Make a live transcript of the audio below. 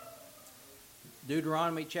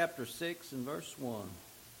Deuteronomy chapter 6 and verse 1.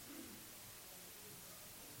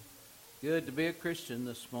 Good to be a Christian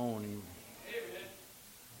this morning.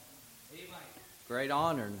 Great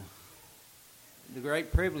honor and the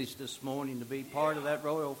great privilege this morning to be part of that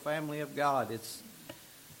royal family of God. I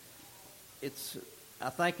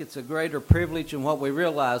think it's a greater privilege than what we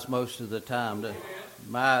realize most of the time.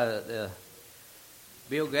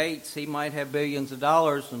 Bill Gates, he might have billions of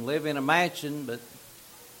dollars and live in a mansion,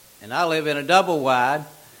 and I live in a double wide.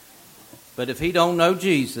 But if he don't know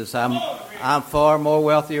Jesus, I'm far more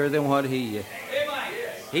wealthier than what he is.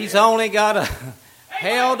 He's only got a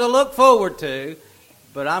hell to look forward to,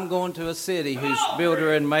 but I'm going to a city whose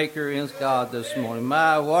builder and maker is God this morning.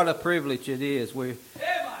 What a privilege it is.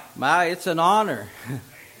 It's an honor.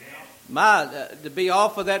 To be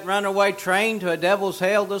off of that runaway train to a devil's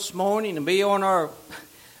hell this morning and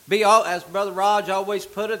as Brother Raj always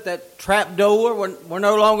put it, that trap door. We're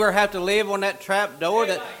no longer have to live on that trap door.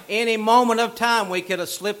 That any moment of time we could have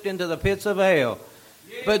slipped into the pits of hell.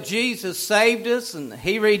 But Jesus saved us and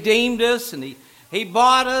He redeemed us and He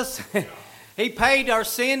bought us. He paid our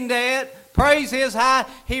sin debt. Praise His high.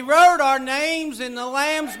 He wrote our names in the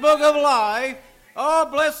Lamb's Book of Life. Oh,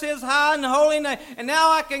 bless His high and holy name. And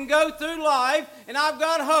now I can go through life and I've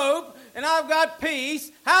got hope and I've got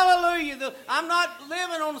peace. Hallelujah. I'm not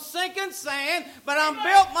living on sinking sand, but I'm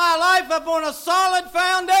built my life up on a solid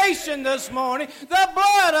foundation this morning. The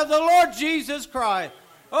blood of the Lord Jesus Christ.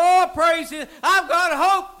 Oh, praise Him. I've got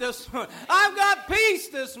hope this morning. I've got peace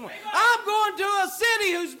this morning. I'm going to a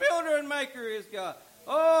city whose builder and maker is God.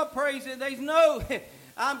 Oh, praise Him.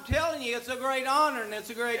 I'm telling you, it's a great honor and it's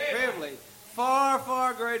a great privilege. Far,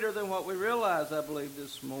 far greater than what we realize, I believe,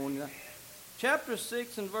 this morning. Chapter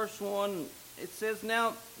 6 and verse 1, it says,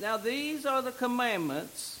 Now these are the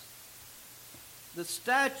commandments, the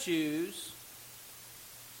statutes,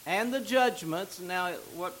 and the judgments. Now,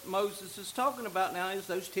 what Moses is talking about now is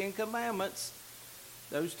those 10 commandments.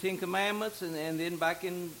 Those 10 commandments, and then back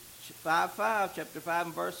in chapter 5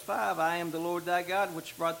 and verse 5, I am the Lord thy God,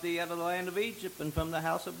 which brought thee out of the land of Egypt and from the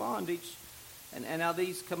house of bondage. And now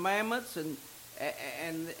these commandments, and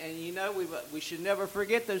you know, we should never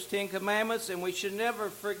forget those 10 commandments, and we should never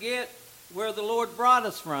forget where the Lord brought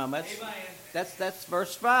us from. That's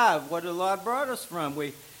verse 5, where the Lord brought us from.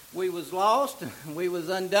 We was lost, we was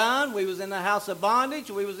undone, we was in the house of bondage,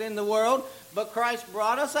 we was in the world, but Christ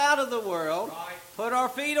brought us out of the world, put our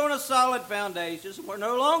feet on a solid foundation. We're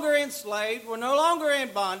no longer enslaved, we're no longer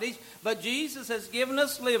in bondage, but Jesus has given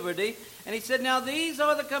us liberty. And He said, now these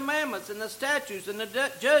are the commandments and the statutes and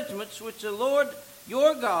the judgments which the Lord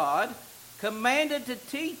your God commanded to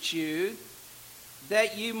teach you,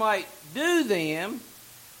 that you might do them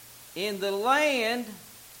in the land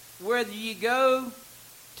where you go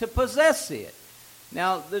to possess it.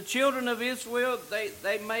 Now, the children of Israel,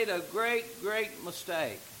 they made a great, great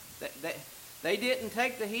mistake. They didn't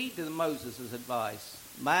take the heed to Moses' advice.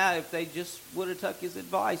 If they just would have took his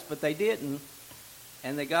advice, but they didn't.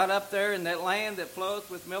 And they got up there in that land that floweth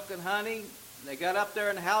with milk and honey. They got up there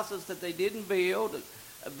in houses that they didn't build,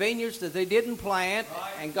 vineyards that they didn't plant,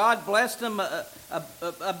 and God blessed them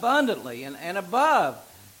abundantly and above.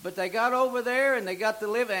 But they got over there and they got to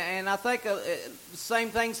live, and I think the same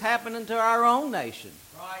thing's happening to our own nation.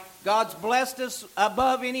 God's blessed us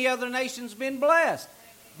above any other nation's been blessed.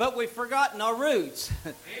 But we've forgotten our roots.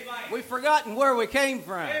 We've forgotten where we came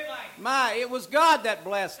from. It was God that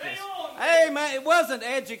blessed us. Amen. It wasn't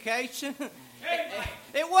education.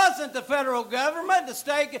 It wasn't the federal government, the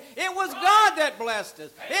state. It was God that blessed us.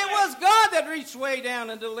 It was God that reached way down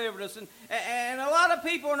and delivered us. And a lot of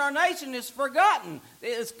people in our nation has forgotten.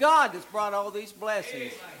 It's God that's brought all these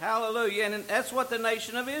blessings. Hallelujah. And that's what the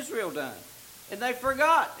nation of Israel done. And they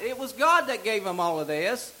forgot. It was God that gave them all of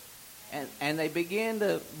this. And they began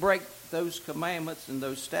to break those commandments and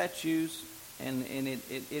those statutes, and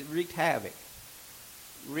it wreaked havoc.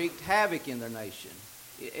 Wreaked havoc in their nation.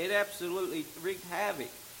 It absolutely wreaked havoc.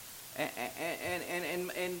 And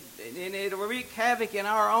it wreaked havoc in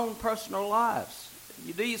our own personal lives.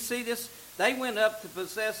 Do you see this? They went up to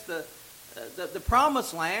possess the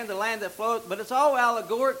promised land, the land that flowed, but it's all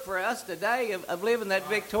allegoric for us today of living that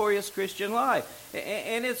victorious Christian life.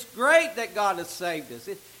 And it's great that God has saved us.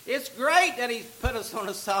 It's great that He's put us on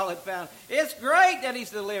a solid foundation. It's great that He's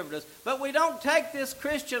delivered us. But we don't take this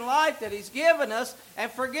Christian life that He's given us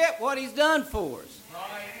and forget what He's done for us.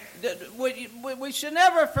 Right. We should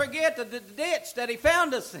never forget the ditch that He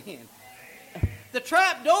found us in. The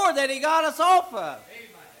trap door that He got us off of.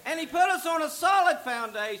 And He put us on a solid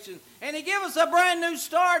foundation. And He gave us a brand new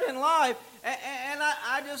start in life. And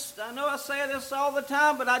I know I say this all the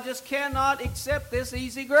time, but I just cannot accept this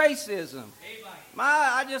easy gracism. Amen.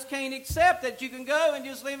 I just can't accept that you can go and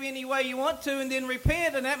just live any way you want to and then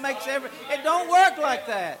repent, and that makes it don't work like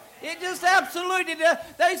that. It just absolutely does.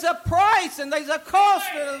 There's a price and there's a cost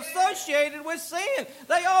that is associated with sin.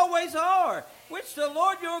 They always are, which the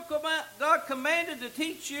Lord your God commanded to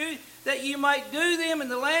teach you, that you might do them in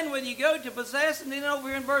the land where you go to possess. And then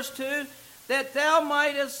over in verse 2, that thou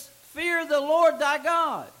mightest fear the Lord thy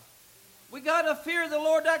God. We got to fear the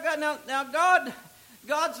Lord thy God. Now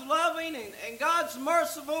God's loving and God's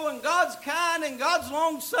merciful and God's kind and God's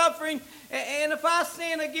long-suffering. And if I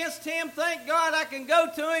sin against Him, thank God I can go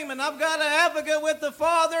to Him, and I've got an advocate with the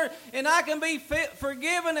Father, and I can be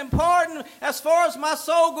forgiven and pardoned as far as my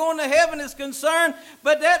soul going to heaven is concerned.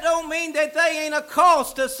 But that don't mean that there ain't a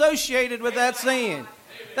cost associated with that sin.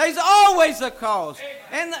 There's always a cost.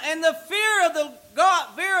 And the fear of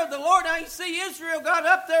the Lord. Now you see, Israel got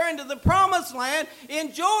up there into the promised land,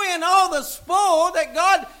 enjoying all the spoil that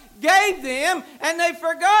God gave them, and they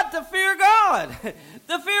forgot to fear God.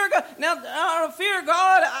 The fear of God. Now, fear of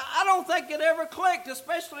God, I don't think it ever clicked,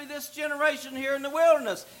 especially this generation here in the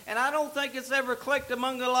wilderness. And I don't think it's ever clicked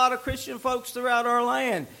among a lot of Christian folks throughout our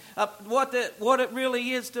land, what it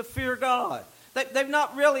really is to fear God. They've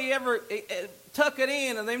not really ever tuck it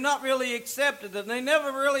in, and they've not really accepted it, and they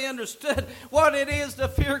never really understood what it is to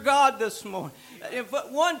fear God this morning.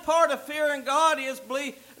 But one part of fearing God is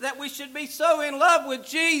believe that we should be so in love with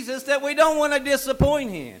Jesus that we don't want to disappoint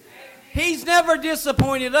Him. He's never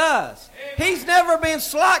disappointed us. He's never been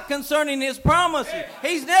slack concerning His promises.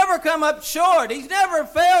 He's never come up short. He's never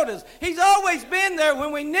failed us. He's always been there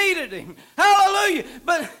when we needed Him. Hallelujah.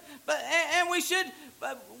 And we should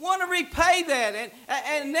want to repay that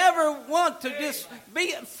and never want to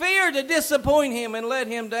fear to disappoint Him and let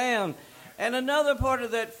Him down. And another part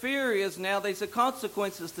of that fear is now there's the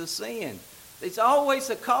consequences to sin. There's always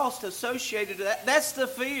a cost associated to that. That's the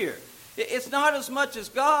fear. It's not as much as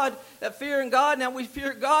God, that fearing God. Now we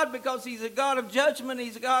fear God because He's a God of judgment,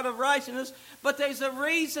 He's a God of righteousness. But there's a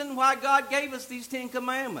reason why God gave us these 10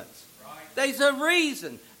 commandments. There's a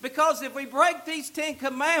reason. Because if we break these 10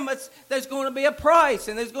 commandments, there's going to be a price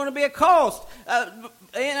and there's going to be a cost.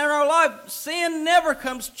 In our life, sin never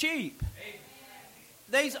comes cheap.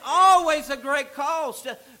 There's always a great cost.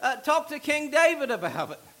 Talk to King David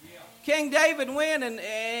about it. King David went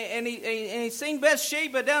and he seen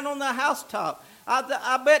Bathsheba down on the housetop.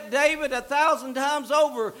 I bet David 1,000 times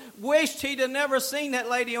over wished he'd have never seen that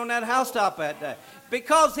lady on that housetop that day.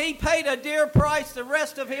 Because he paid a dear price the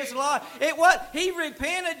rest of his life. He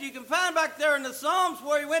repented. You can find back there in the Psalms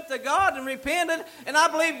where he went to God and repented. And I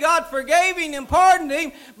believe God forgave him and pardoned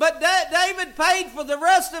him. But David paid for the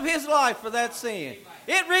rest of his life for that sin.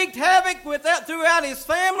 It wreaked havoc throughout his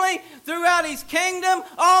family, throughout his kingdom.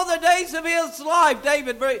 All the days of his life,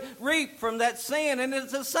 David reaped from that sin. And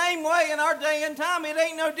it's the same way in our day and time. It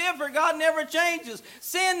ain't no different. God never changes.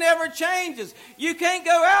 Sin never changes. You can't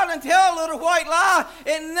go out and tell a little white lie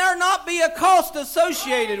and there not be a cost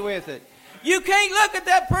associated with it. You can't look at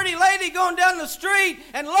that pretty lady going down the street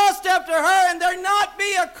and lust after her and there not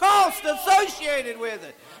be a cost associated with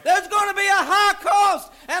it. There's going to be a high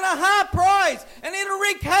cost and a high price, and it'll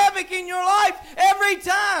wreak havoc in your life every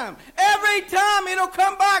time. Every time it'll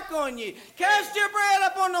come back on you. Cast your bread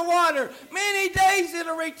up on the water. Many days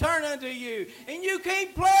it'll return unto you. And you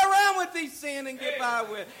can't play around with these sin and get by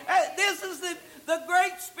with. This is the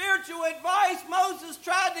great spiritual advice Moses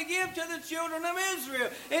tried to give to the children of Israel.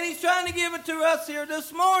 And he's trying to give it to us here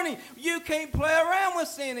this morning. You can't play around with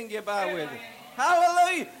sin and get by with it.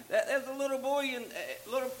 Hallelujah. There's a little boy, and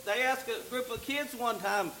they asked a group of kids one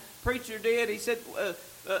time, preacher did, he said,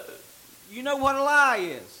 you know what a lie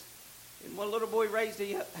is? And one little boy raised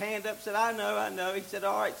his hand up and said, I know. He said,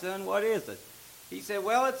 all right, son, what is it? He said,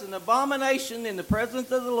 well, it's an abomination in the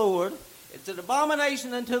presence of the Lord. It's an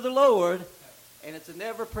abomination unto the Lord, and it's an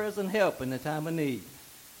ever-present help in the time of need.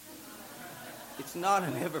 It's not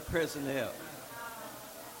an ever-present help.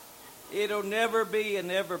 It'll never be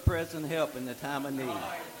an ever-present help in the time of need.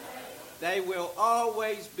 They will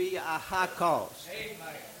always be a high cost.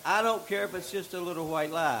 I don't care if it's just a little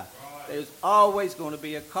white lie. There's always going to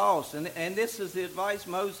be a cost. And this is the advice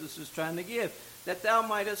Moses is trying to give, that thou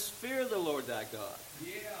mightest fear the Lord thy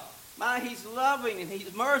God. He's loving and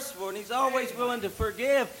He's merciful and He's always willing to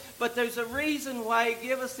forgive. But there's a reason why He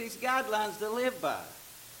gives us these guidelines to live by.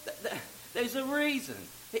 There's a reason.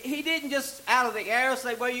 He didn't just out of the air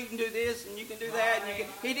say, well, you can do this and you can do that.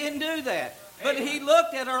 He didn't do that. But He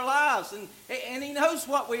looked at our lives and He knows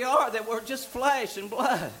what we are, that we're just flesh and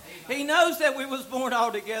blood. He knows that we was born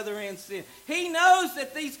altogether in sin. He knows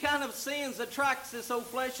that these kind of sins attracts this old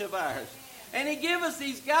flesh of ours. And He gives us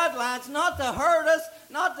these guidelines not to hurt us,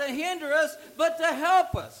 not to hinder us, but to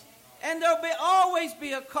help us. And there'll always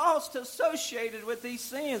be a cost associated with these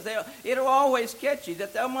sins. It'll always catch you,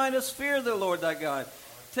 that thou mightest fear the Lord thy God,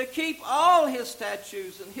 to keep all his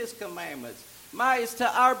statutes and his commandments. Is to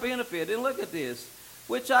our benefit. And look at this.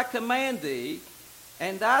 Which I command thee,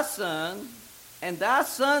 and thy son, and thy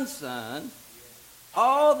son's son,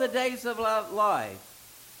 all the days of thy life,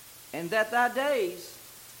 and that thy days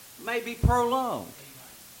may be prolonged.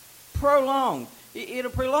 Prolonged.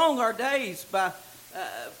 It'll prolong our days by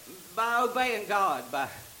obeying God, by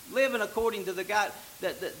living according to the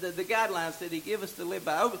guidelines that he gives us to live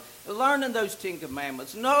by. Learning those 10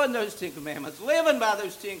 Commandments, knowing those 10 Commandments, living by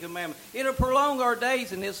those 10 Commandments. It'll prolong our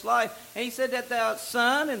days in this life. And he said that thy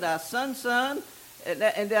son and thy son's son,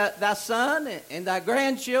 and thy son and thy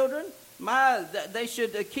grandchildren, they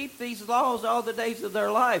should keep these laws all the days of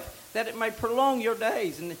their life, that it may prolong your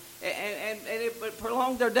days. And it would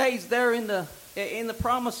prolong their days there in the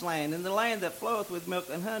promised land, in the land that floweth with milk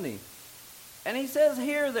and honey. And he says,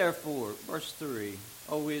 hear therefore, verse 3,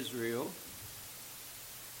 O Israel,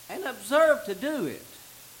 and observe to do it.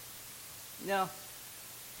 Now,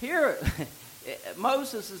 here,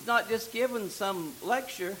 Moses is not just giving some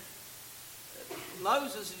lecture.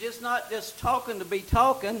 Moses is just not just talking to be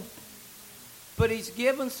talking, but he's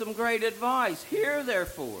giving some great advice. Hear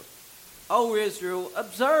therefore, O Israel,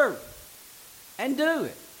 observe and do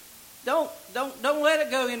it. Don't let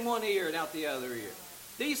it go in one ear and out the other ear.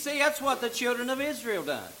 Do you see? That's what the children of Israel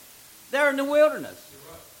done. They're in the wilderness.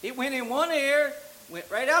 It went in one ear, went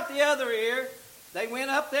right out the other ear. They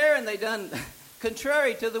went up there and they done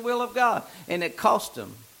contrary to the will of God. And it cost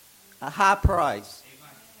them a high price.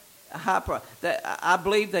 A high price. I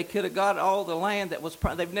believe they could have got all the land that was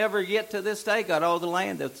they've never yet to this day got all the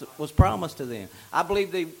land that was promised to them. I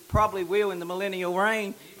believe they probably will in the millennial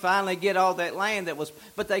reign finally get all that land that was,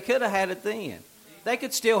 but they could have had it then. They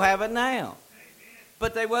could still have it now.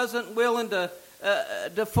 But they wasn't willing to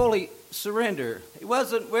fully surrender. He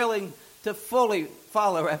wasn't willing to fully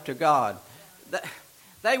follow after God.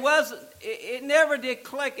 They wasn't. It never did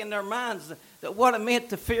click in their minds that what it meant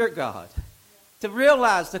to fear God, to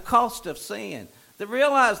realize the cost of sin, to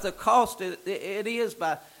realize the cost it is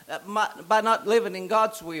by not living in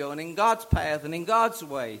God's will and in God's path and in God's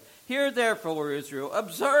way. Hear therefore, Israel,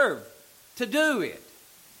 observe to do it.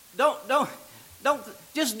 Don't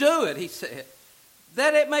just do it. He said,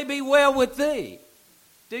 that it may be well with thee.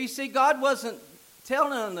 Do you see? God wasn't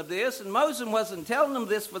telling them of this, and Moses wasn't telling them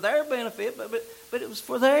this for their benefit, but it was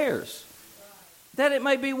for theirs. That it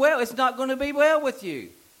may be well. It's not going to be well with you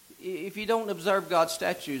if you don't observe God's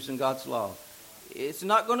statutes and God's law. It's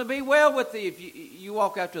not going to be well with thee if you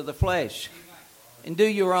walk after the flesh and do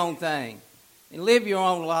your own thing and live your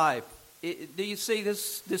own life. Do you see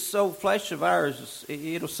this soul flesh of ours?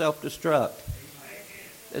 It'll self-destruct.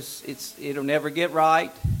 It'll never get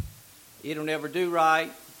right. It'll never do right.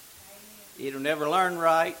 It'll never learn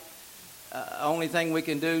right. Only thing we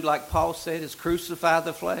can do, like Paul said, is crucify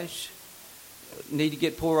the flesh. Need to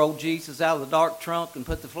get poor old Jesus out of the dark trunk and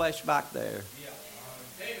put the flesh back there.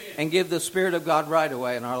 And give the Spirit of God right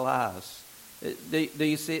away in our lives. Do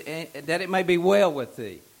you see? That it may be well with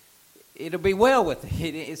thee. It'll be well with thee.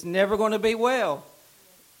 It's never going to be well.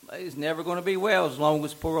 It's never going to be well as long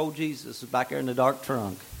as poor old Jesus is back there in the dark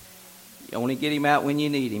trunk. You only get him out when you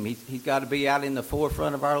need him. He's got to be out in the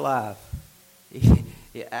forefront of our life.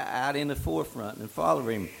 Out in the forefront and follow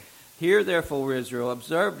him. Hear therefore, Israel,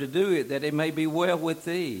 observe to do it, that it may be well with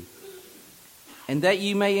thee, and that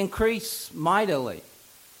ye may increase mightily.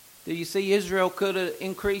 Do you see? Israel could have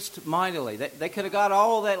increased mightily. They could have got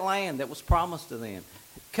all that land that was promised to them.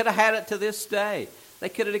 Could have had it to this day. They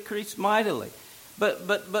could have increased mightily.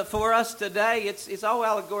 But for us today, it's all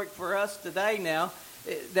allegoric for us today now,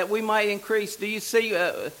 that we might increase. Do you see?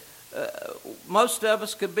 Most of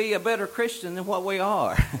us could be a better Christian than what we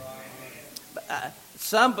are.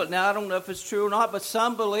 Now I don't know if it's true or not, but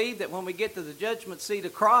some believe that when we get to the judgment seat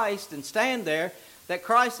of Christ and stand there, that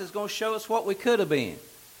Christ is going to show us what we could have been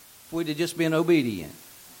if we'd have just been obedient,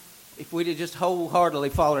 if we'd have just wholeheartedly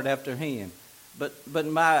followed after Him. But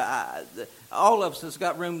all of us has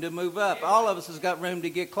got room to move up. All of us has got room to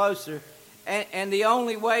get closer. And the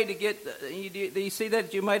only way to get, do you see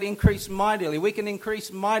that you might increase mightily? We can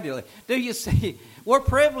increase mightily. Do you see? We're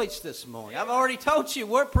privileged this morning. I've already told you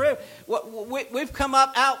we're privileged. We've come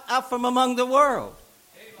up out from among the world.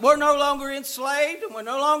 We're no longer enslaved and we're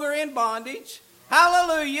no longer in bondage.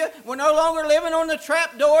 Hallelujah. We're no longer living on the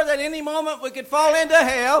trap door that any moment we could fall into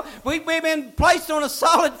hell. We've been placed on a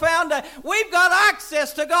solid foundation. We've got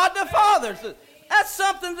access to God the Father. That's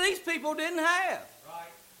something these people didn't have.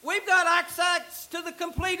 We've got access to the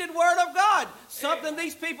completed Word of God, something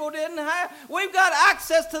these people didn't have. We've got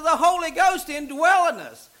access to the Holy Ghost indwelling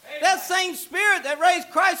us. That same Spirit that raised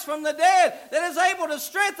Christ from the dead, that is able to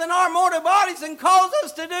strengthen our mortal bodies and cause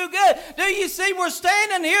us to do good. Do you see, we're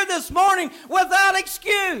standing here this morning without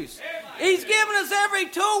excuse. He's given us every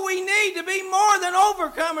tool we need to be more than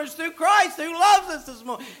overcomers through Christ who loves us this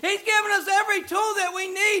morning. He's given us every tool that we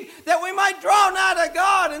need that we might draw nigh to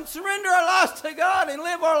God and surrender our lives to God and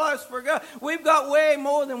live our lives for God. We've got way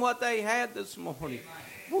more than what they had this morning.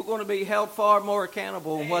 We're going to be held far more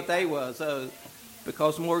accountable than what they was.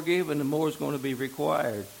 Because more given, the more is going to be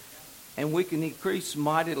required. And we can increase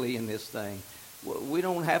mightily in this thing. We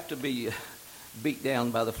don't have to be beat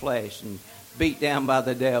down by the flesh and beat down by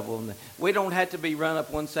the devil. We don't have to be run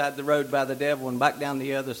up one side of the road by the devil and back down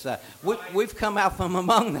the other side. We've come out from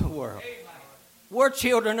among the world. We're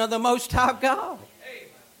children of the Most High God.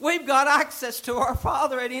 We've got access to our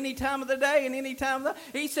Father at any time of the day and any time of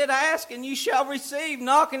the... He said, ask and you shall receive.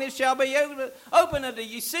 Knock and it shall be open unto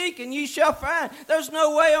you. Seek and you shall find. There's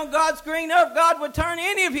no way on God's green earth God would turn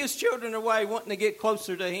any of His children away wanting to get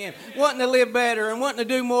closer to Him, wanting to live better and wanting to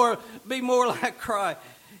do more, be more like Christ.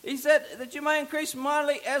 He said that you may increase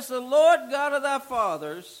mightily as the Lord God of thy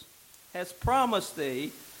fathers has promised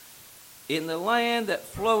thee in the land that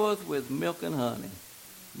floweth with milk and honey.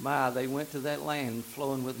 They went to that land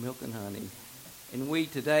flowing with milk and honey. And we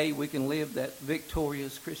today, we can live that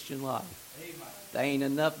victorious Christian life. Amen. There ain't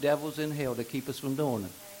enough devils in hell to keep us from doing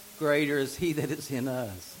it. Greater is He that is in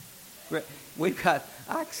us. We've got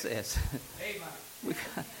access.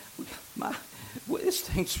 Amen. This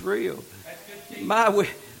thing's real.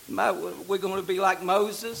 We're going to be like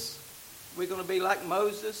Moses. We're going to be like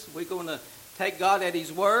Moses. We're going to take God at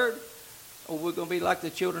His word. Or we're going to be like the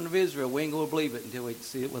children of Israel. We ain't going to believe it until we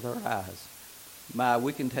see it with our eyes.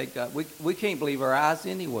 We can take God. We can't believe our eyes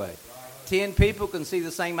anyway. 10 people can see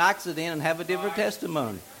the same accident and have a different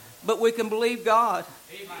testimony. But we can believe God.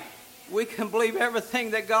 We can believe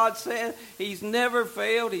everything that God said. He's never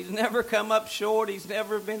failed. He's never come up short. He's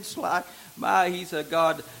never been slight. He's a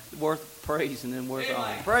God worth praising and worth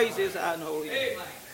honoring. Praise His high and holy name.